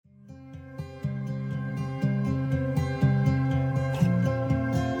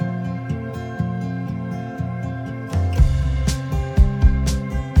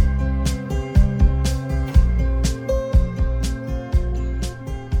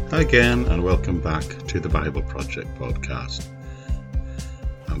Hi again, and welcome back to the Bible Project podcast.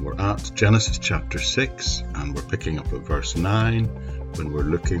 And we're at Genesis chapter 6, and we're picking up at verse 9 when we're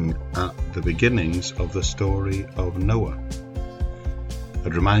looking at the beginnings of the story of Noah.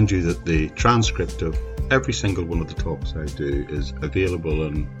 I'd remind you that the transcript of every single one of the talks I do is available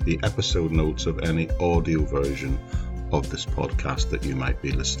in the episode notes of any audio version of this podcast that you might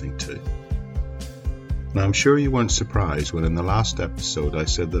be listening to. Now, I'm sure you weren't surprised when in the last episode I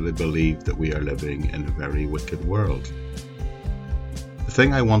said that I believe that we are living in a very wicked world. The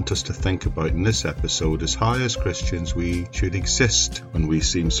thing I want us to think about in this episode is how as Christians we should exist when we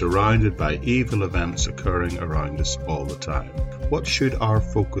seem surrounded by evil events occurring around us all the time. What should our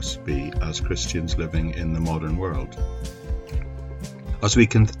focus be as Christians living in the modern world? As we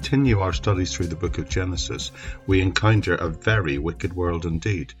continue our studies through the book of Genesis, we encounter a very wicked world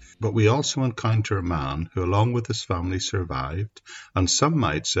indeed. But we also encounter a man who, along with his family, survived, and some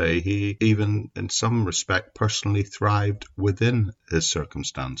might say he even, in some respect, personally thrived within his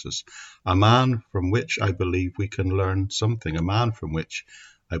circumstances. A man from which I believe we can learn something, a man from which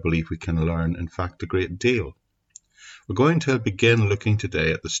I believe we can learn, in fact, a great deal. We're going to begin looking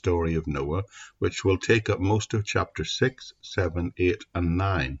today at the story of Noah, which will take up most of chapter 6, 7, 8 and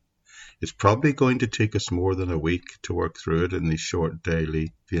 9. It's probably going to take us more than a week to work through it in these short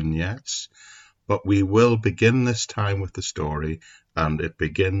daily vignettes, but we will begin this time with the story, and it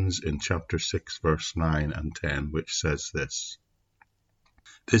begins in chapter 6, verse 9 and 10, which says this.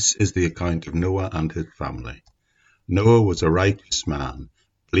 This is the account of Noah and his family. Noah was a righteous man,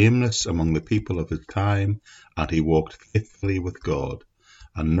 blameless among the people of his time, and he walked faithfully with God.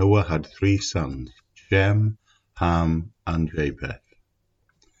 And Noah had 3 sons, Shem, Ham, and Japheth.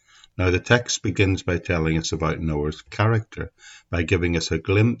 Now the text begins by telling us about Noah's character, by giving us a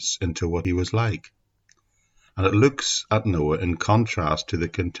glimpse into what he was like. And it looks at Noah in contrast to the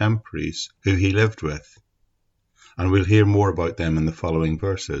contemporaries who he lived with. And we'll hear more about them in the following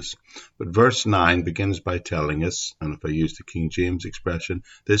verses. But verse 9 begins by telling us, and if I use the King James expression,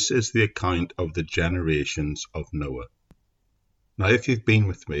 this is the account of the generations of Noah. Now, if you've been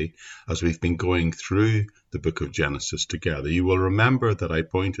with me as we've been going through the book of Genesis together, you will remember that I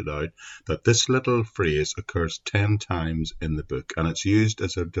pointed out that this little phrase occurs 10 times in the book, and it's used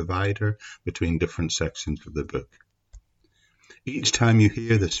as a divider between different sections of the book. Each time you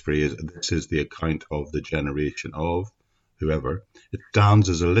hear this phrase, this is the account of the generation of whoever, it stands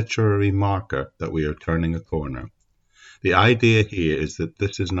as a literary marker that we are turning a corner. The idea here is that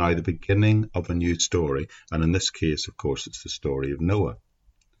this is now the beginning of a new story, and in this case, of course, it's the story of Noah.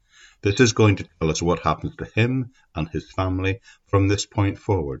 This is going to tell us what happens to him and his family from this point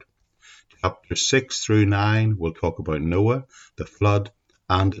forward. Chapter 6 through 9 will talk about Noah, the flood,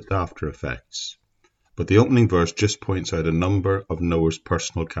 and its after effects. But the opening verse just points out a number of Noah's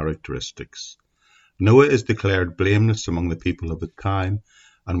personal characteristics. Noah is declared blameless among the people of his time,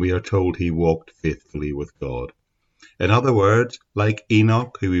 and we are told he walked faithfully with God. In other words, like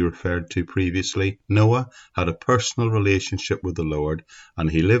Enoch, who we referred to previously, Noah had a personal relationship with the Lord,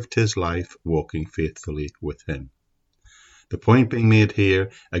 and he lived his life walking faithfully with him. The point being made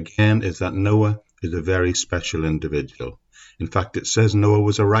here, again, is that Noah is a very special individual. In fact, it says Noah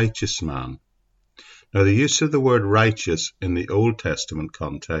was a righteous man. Now, the use of the word righteous in the Old Testament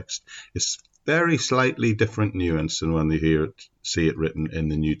context is very slightly different nuance than when you see it written in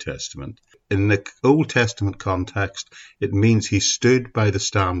the New Testament. In the Old Testament context, it means he stood by the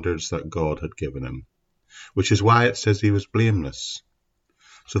standards that God had given him, which is why it says he was blameless.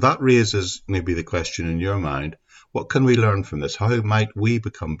 So that raises maybe the question in your mind, what can we learn from this? How might we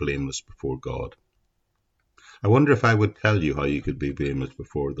become blameless before God? I wonder if I would tell you how you could be blameless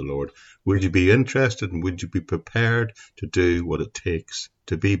before the Lord. Would you be interested and would you be prepared to do what it takes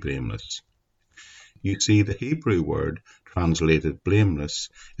to be blameless? You see, the Hebrew word translated blameless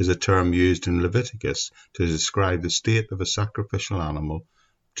is a term used in Leviticus to describe the state of a sacrificial animal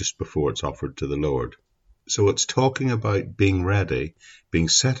just before it's offered to the Lord. So it's talking about being ready, being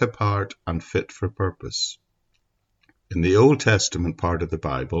set apart and fit for purpose. In the Old Testament part of the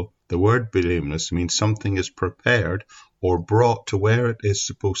Bible, the word blameless means something is prepared or brought to where it is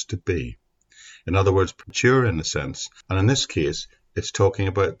supposed to be. In other words, mature in a sense, and in this case, it's talking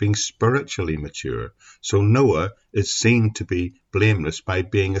about being spiritually mature. So Noah is seen to be blameless by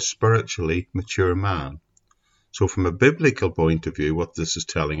being a spiritually mature man. So from a biblical point of view, what this is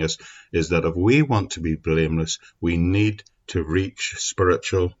telling us is that if we want to be blameless, we need to reach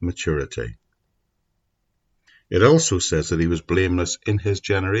spiritual maturity. It also says that he was blameless in his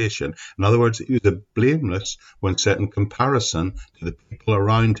generation. In other words, he was blameless when set in comparison to the people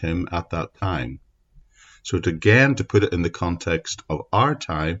around him at that time. So to put it in the context of our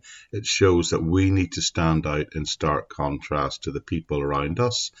time, it shows that we need to stand out in stark contrast to the people around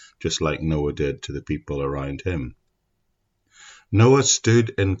us, just like Noah did to the people around him. Noah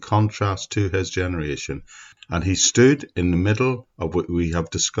stood in contrast to his generation, and he stood in the middle of what we have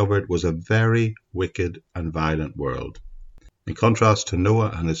discovered was a very wicked and violent world. In contrast to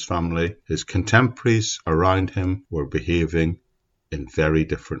Noah and his family, his contemporaries around him were behaving in very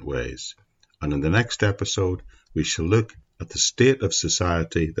different ways. And in the next episode, we shall look at the state of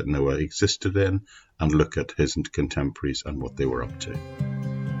society that Noah existed in and look at his contemporaries and what they were up to.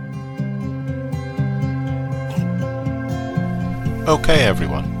 Okay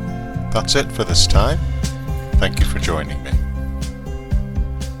everyone, that's it for this time. Thank you for joining me.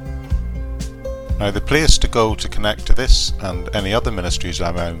 Now the place to go to connect to this and any other ministries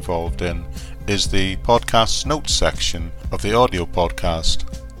I'm involved in is the podcast notes section of the audio podcast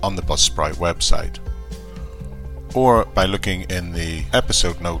on the Buzzsprout website, or by looking in the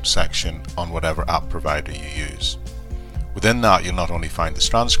episode notes section on whatever app provider you use. Within that you'll not only find the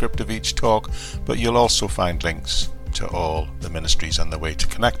transcript of each talk, but you'll also find links to all the ministries and the way to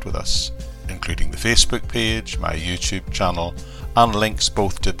connect with us, including the Facebook page, my YouTube channel, and links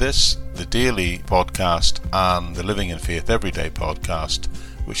both to this, the daily podcast, and the Living in Faith Everyday podcast,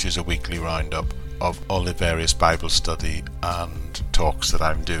 which is a weekly roundup of all the various Bible study and talks that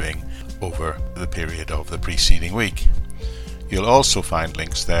I'm doing over the period of the preceding week. You'll also find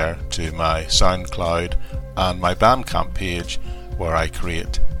links there to my SoundCloud and my Bandcamp page, where I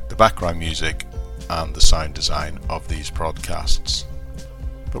create the background music and the sound design of these podcasts.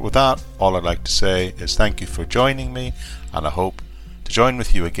 But with that, all I'd like to say is thank you for joining me, and I hope to join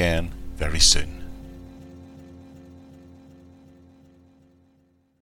with you again very soon.